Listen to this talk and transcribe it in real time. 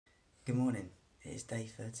Good morning. It is day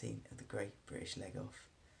 13 of the Great British Leg Off.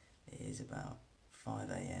 It is about 5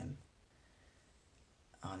 AM.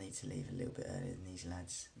 I need to leave a little bit earlier than these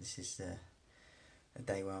lads. This is a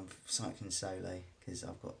day where I'm cycling solo because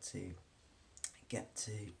I've got to get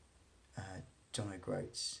to John O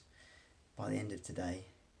Groats by the end of today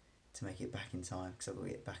to make it back in time, because I've got to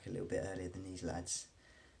get back a little bit earlier than these lads.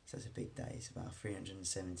 So it's a big day. It's about a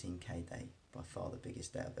 317k day, by far the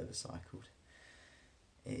biggest day I've ever cycled.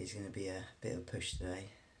 It is going to be a bit of a push today,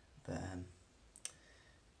 but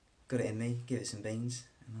got it in me, give it some beans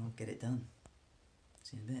and I'll get it done.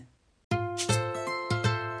 See you in a bit.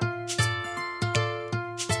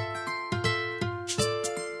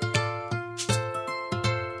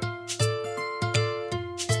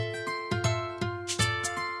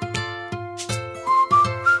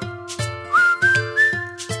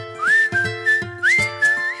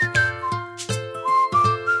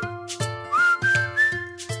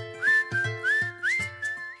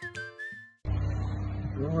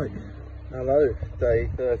 Right, hello, day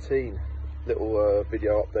 13. Little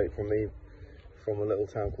video update from me from a little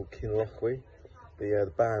town called Kinlochwy.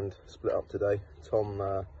 The band split up today.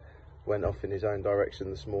 Tom went off in his own direction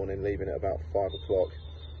this morning, leaving at about 5 o'clock.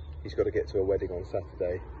 He's got to get to a wedding on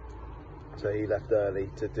Saturday, so he left early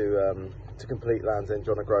to do to complete Land's End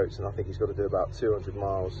John O Groats, and I think he's got to do about 200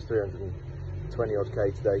 miles, 320 odd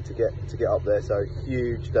k today to get up there. So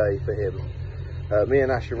huge day for him. Me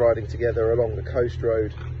and Ash are riding together along the coast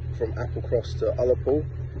road from Applecross to Ullapool,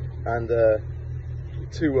 and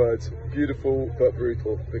 2 words: beautiful but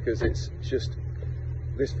brutal, because it's just,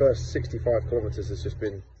 this first 65 kilometres has just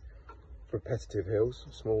been repetitive hills,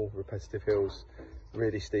 small repetitive hills,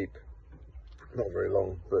 really steep, not very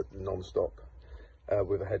long but non-stop,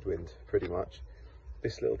 with a headwind pretty much.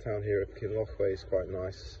 This little town here of Kinlochwy is quite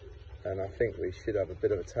nice, and I think we should have a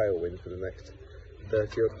bit of a tailwind for the next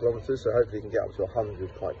 30 odd kilometres, so hopefully you can get up to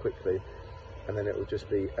 100 quite quickly, and then it will just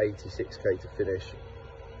be 86k to finish.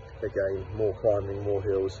 Again, more climbing, more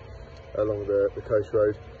hills along the coast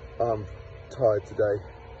road. I'm tired today,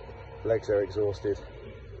 legs are exhausted,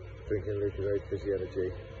 drinking Lucozade Fizzy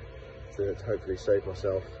Energy to hopefully save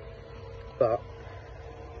myself. But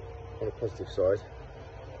on the positive side,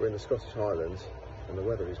 we're in the Scottish Highlands and the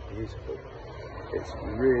weather is beautiful. It's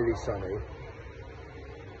really sunny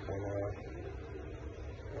and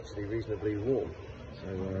actually reasonably warm,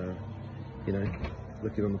 so you know,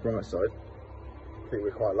 looking on the bright side, I think we're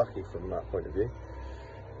quite lucky from that point of view.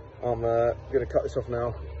 I'm going to cut this off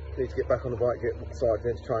now. Need to get back on the bike, get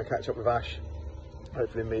cycling to try and catch up with Ash,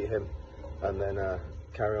 hopefully meet him, and then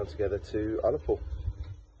carry on together to Ullapool.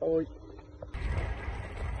 Bye.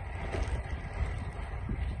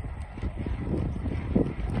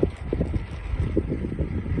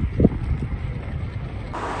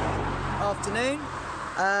 Afternoon.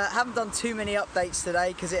 Haven't done too many updates today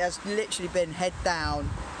because it has literally been head down,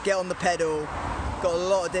 get on the pedal, got a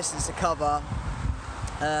lot of distance to cover.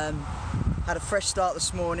 Had a fresh start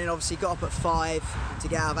this morning, obviously got up at 5 to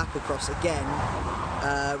get out of Applecross again,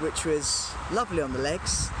 which was lovely on the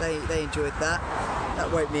legs. They enjoyed that.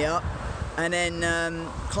 That woke me up. And then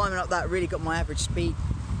climbing up that really got my average speed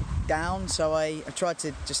down, so I tried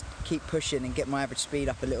to just keep pushing and get my average speed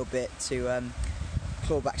up a little bit to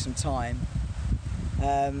claw back some time.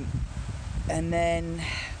 And then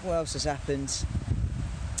what else has happened?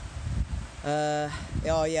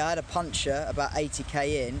 Oh yeah, I had a puncture about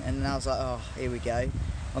 80k in, and I was like, oh, here we go,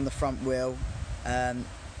 on the front wheel.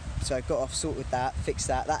 So I got off, sorted that, fixed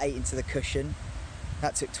that. That ate into the cushion.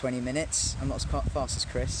 That took 20 minutes. I'm not as fast as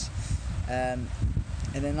Chris. And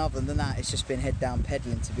then other than that, it's just been head down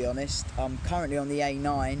pedalling, to be honest. I'm currently on the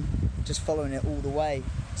A9, just following it all the way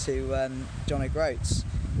to John O Groats.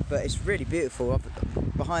 But it's really beautiful.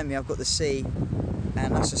 Behind me I've got the sea,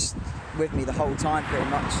 and that's just with me the whole time pretty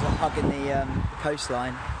much, like hugging the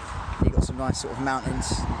coastline. You've got some nice sort of mountains,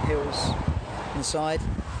 hills on the side.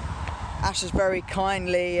 Ash has very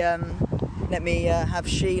kindly let me have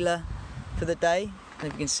Sheila for the day. I don't know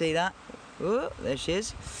if you can see that. Ooh, there she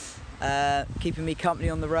is. Keeping me company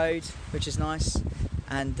on the road, which is nice.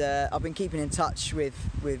 And I've been keeping in touch with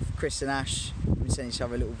Chris and Ash. We've been sending each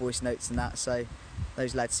other little voice notes and that, so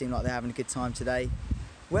those lads seem like they're having a good time today.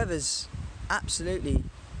 Weather's absolutely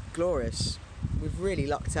glorious. We've really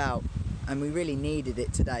lucked out, and we really needed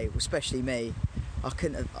it today, especially me. I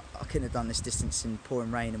couldn't have done this distance in pouring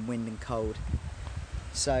rain and wind and cold.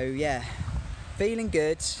 So yeah, feeling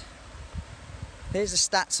good. Here's the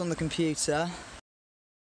stats on the computer.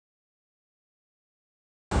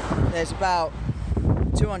 There's about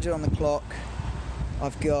 200 on the clock.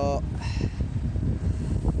 I've got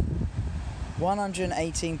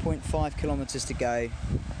 118.5 kilometres to go.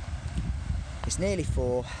 It's nearly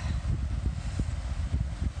 4.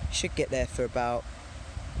 Should get there for about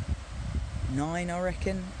 9, I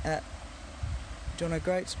reckon, at John O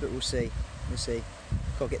Groats, but we'll see. We'll see.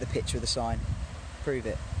 Got to get the picture of the sign, prove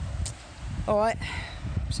it. All right,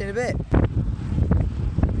 see you in a bit.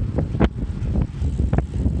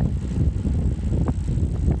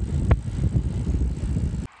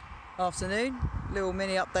 Afternoon, little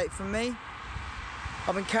mini update from me.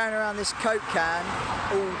 I've been carrying around this Coke can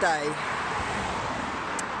all day,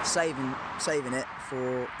 saving it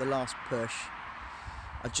for the last push.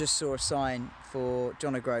 I just saw a sign for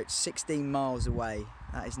John O Groats 16 miles away.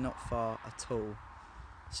 That is not far at all.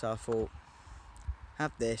 So I thought,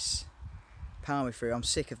 have this, power me through. I'm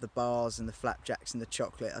sick of the bars and the flapjacks and the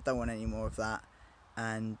chocolate. I don't want any more of that.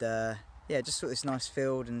 And yeah, just saw this nice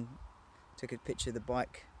field and took a picture of the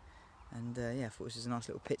bike. And yeah, I thought this was a nice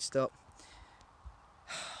little pit stop.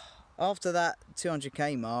 After that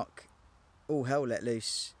 200k mark, all hell let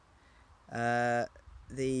loose. The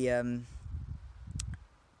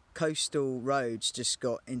coastal roads just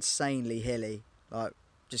got insanely hilly, like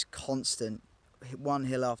just constant, one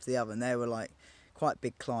hill after the other, and they were like quite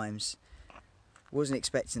big climbs. Wasn't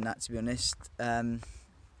expecting that, to be honest. And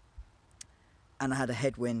I had a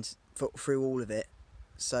headwind through all of it.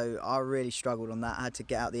 So I really struggled on that. I had to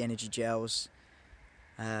get out the energy gels,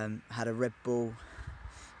 had a Red Bull,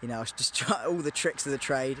 you know, I was just trying all the tricks of the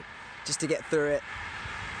trade just to get through it.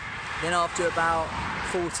 Then after about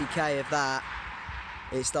 40k of that,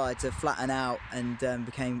 it started to flatten out and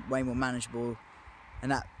became way more manageable,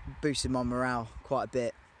 and that boosted my morale quite a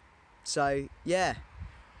bit. So yeah,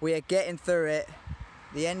 we are getting through it.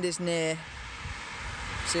 The end is near.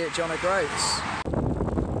 See you at John O Groats.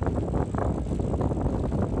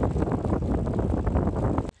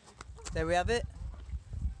 There we have it.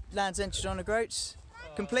 Land's End to John O Groats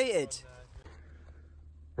completed.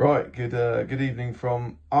 Right, good evening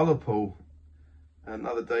from Ullapool.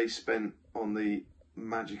 Another day spent on the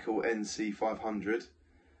magical NC 500.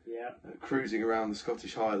 Yeah. Cruising around the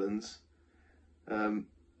Scottish Highlands.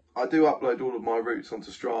 I do upload all of my routes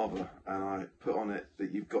onto Strava, and I put on it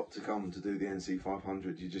that you've got to come to do the NC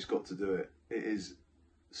 500. You just got to do it. It is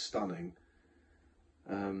stunning.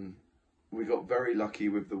 We got very lucky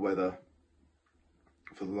with the weather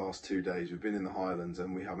for the last 2 days. We've been in the Highlands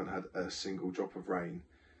and we haven't had a single drop of rain.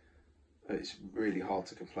 It's really hard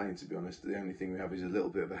to complain, to be honest. The only thing we have is a little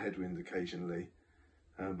bit of a headwind occasionally,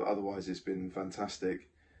 but otherwise it's been fantastic.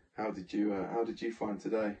 How did you find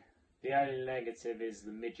today? The only negative is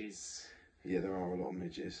the midges. Yeah, there are a lot of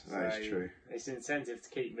midges. That is true. It's an incentive to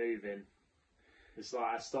keep moving. It's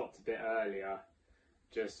like I stopped a bit earlier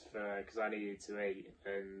just because I needed to eat,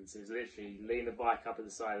 and it was literally lean the bike up at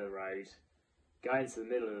the side of the road, go into the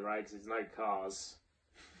middle of the road because there's no cars,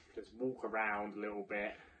 just walk around a little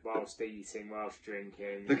bit whilst eating, whilst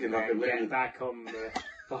drinking, looking like a lunatic. Get back on the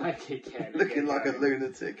bike again. Looking like a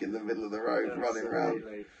lunatic in the middle of the road, Absolutely. running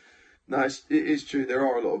around. No, it is true. There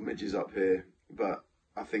are a lot of midges up here, but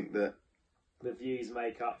I think that the views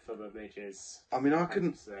make up for the midges. I mean, I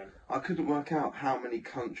 100%. couldn't work out how many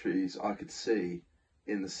countries I could see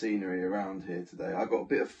in the scenery around here today. I got a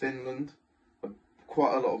bit of Finland,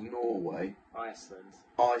 quite a lot of Norway, Iceland.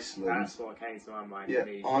 Iceland. That's what came to my mind Yeah,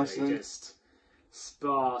 immediately. Iceland. Just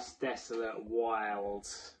sparse, desolate, wild,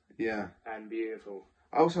 Yeah. and beautiful.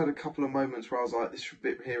 I also had a couple of moments where I was like, this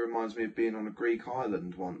bit here reminds me of being on a Greek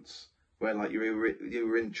island once, where like you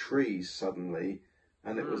were in trees suddenly,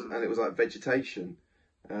 and it was like vegetation,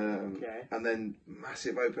 Okay. and then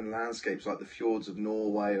massive open landscapes like the fjords of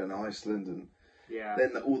Norway and Iceland, and Yeah.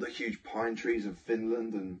 then all the huge pine trees of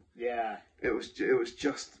Finland, and Yeah. it was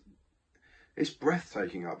just, it's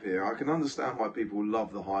breathtaking up here. I can understand why people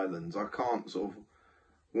love the Highlands. I can't sort of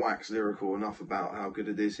wax lyrical enough about how good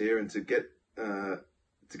it is here, and to get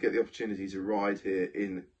the opportunity to ride here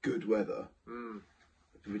in good weather.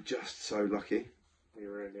 We're just so lucky. We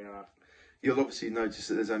really are. You'll obviously notice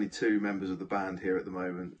that there's only 2 members of the band here at the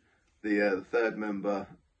moment. The third member,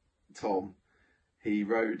 Tom, he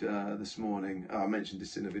rode this morning. I mentioned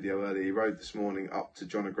this in a video earlier. He rode this morning up to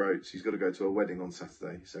John O Groats. He's got to go to a wedding on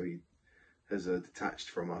Saturday, so he has detached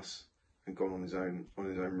from us and gone on his own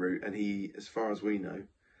route. And he, as far as we know,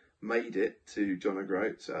 made it to John O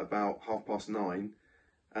Groats at about 9:30,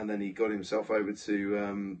 and then he got himself over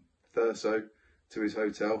to Thurso, to his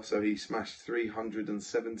hotel. So he smashed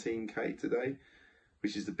 317k today,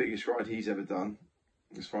 which is the biggest ride he's ever done,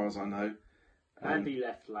 as far as I know. And he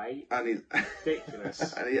left late. And he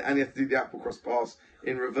Ridiculous. and he had to do the Applecross pass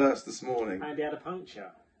in reverse this morning. And he had a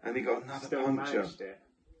puncture. And he got another Still puncture. managed it.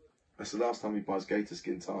 That's the last time he buys gator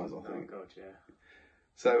skin tyres, I Oh think. god, yeah.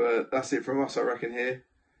 So that's it from us, I reckon, here.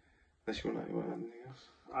 Unless you want to add anything else.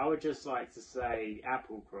 I would just like to say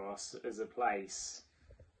Applecross as a place,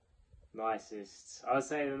 nicest. I would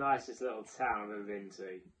say the nicest little town I've ever been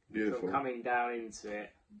to. Beautiful. So coming down into it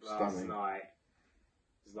last Stunning. night,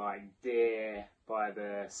 it was like deer by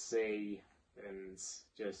the sea and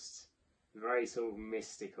just very sort of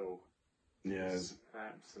mystical. Yeah. It's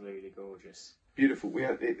absolutely gorgeous. Beautiful. We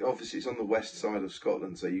had it. Obviously, it's on the west side of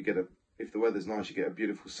Scotland, so you get if the weather's nice, you get a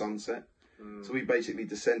beautiful sunset. So we basically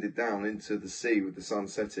descended down into the sea with the sun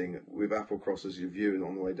setting, with Applecross as your view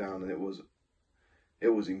on the way down, and it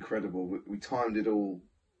was incredible. We timed it all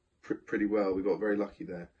pretty well. We got very lucky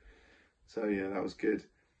there. So yeah, that was good.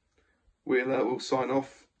 We'll sign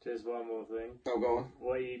off. Just one more thing. Oh, go on.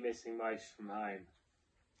 What are you missing most from home?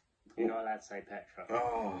 You're not allowed to say Petra.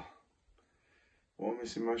 Oh, what am I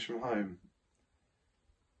missing most from home?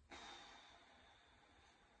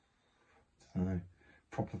 I don't know.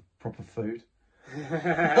 Proper food.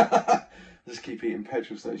 Just keep eating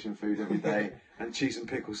petrol station food every day and cheese and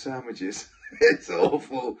pickle sandwiches. It's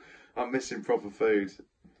awful. I'm missing proper food.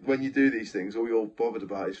 When you do these things, all you're bothered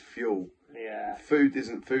about is fuel. Yeah. Food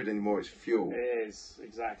isn't food anymore, it's fuel. It is,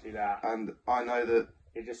 exactly that. And I know that...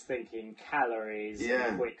 You're just thinking calories Yeah,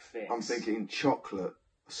 and quick fix. I'm thinking chocolate,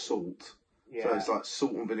 salt. Yeah. So it's like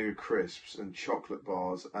salt and vinegar crisps and chocolate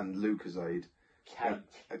bars and Lucozade.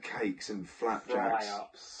 Cake. Cakes and flapjacks.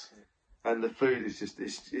 Fry-ups. And the food is just,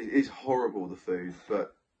 it's horrible, the food,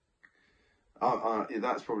 but yeah,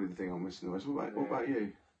 that's probably the thing I'm missing the most. What about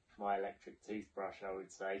you? My electric toothbrush, I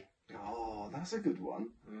would say. Oh, that's a good one.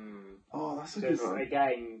 Mm. Oh, that's a Just, good one.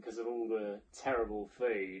 again, because of all the terrible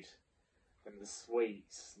food and the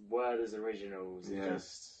sweets, Werther's Originals,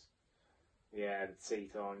 Yeah. the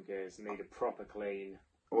teeth aren't good. Need a proper clean.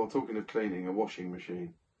 Well, talking of cleaning, a washing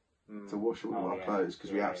machine to wash all of our clothes,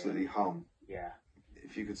 because we absolutely hum. Yeah.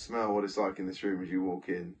 If you could smell what it's like in this room as you walk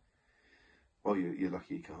in, well, you're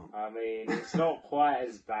lucky you can't. I mean, it's not quite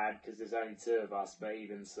as bad because there's only two of us, but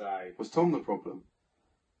even so. Was Tom the problem?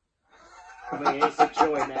 I mean, it's a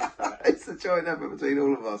joint effort. It's a joint effort between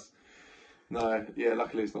all of us. No, yeah,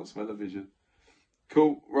 luckily it's not smell-o-vision.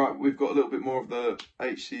 Cool, right, we've got a little bit more of the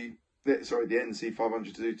the NC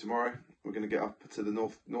 500 to do tomorrow. We're going to get up to the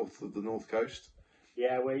north of the north coast.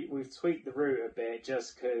 Yeah, we've tweaked the route a bit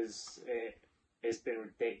just because it's been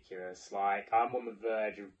ridiculous. Like, I'm on the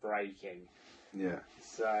verge of breaking. Yeah.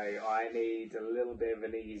 So I need a little bit of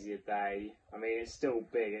an easier day. I mean, it's still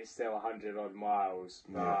big. It's still 100 odd miles,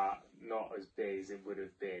 but not as big as it would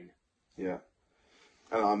have been. Yeah.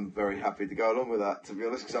 And I'm very happy to go along with that, to be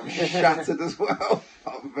honest, because I'm shattered as well.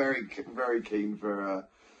 I'm very, very keen for...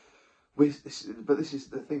 but this is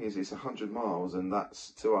the thing is, it's 100 miles, and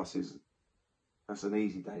that's, to us, that's an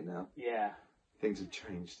easy day now. Yeah. Things have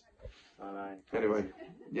changed. I know. Anyway,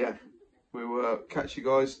 yeah. We will catch you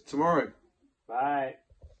guys tomorrow. Bye.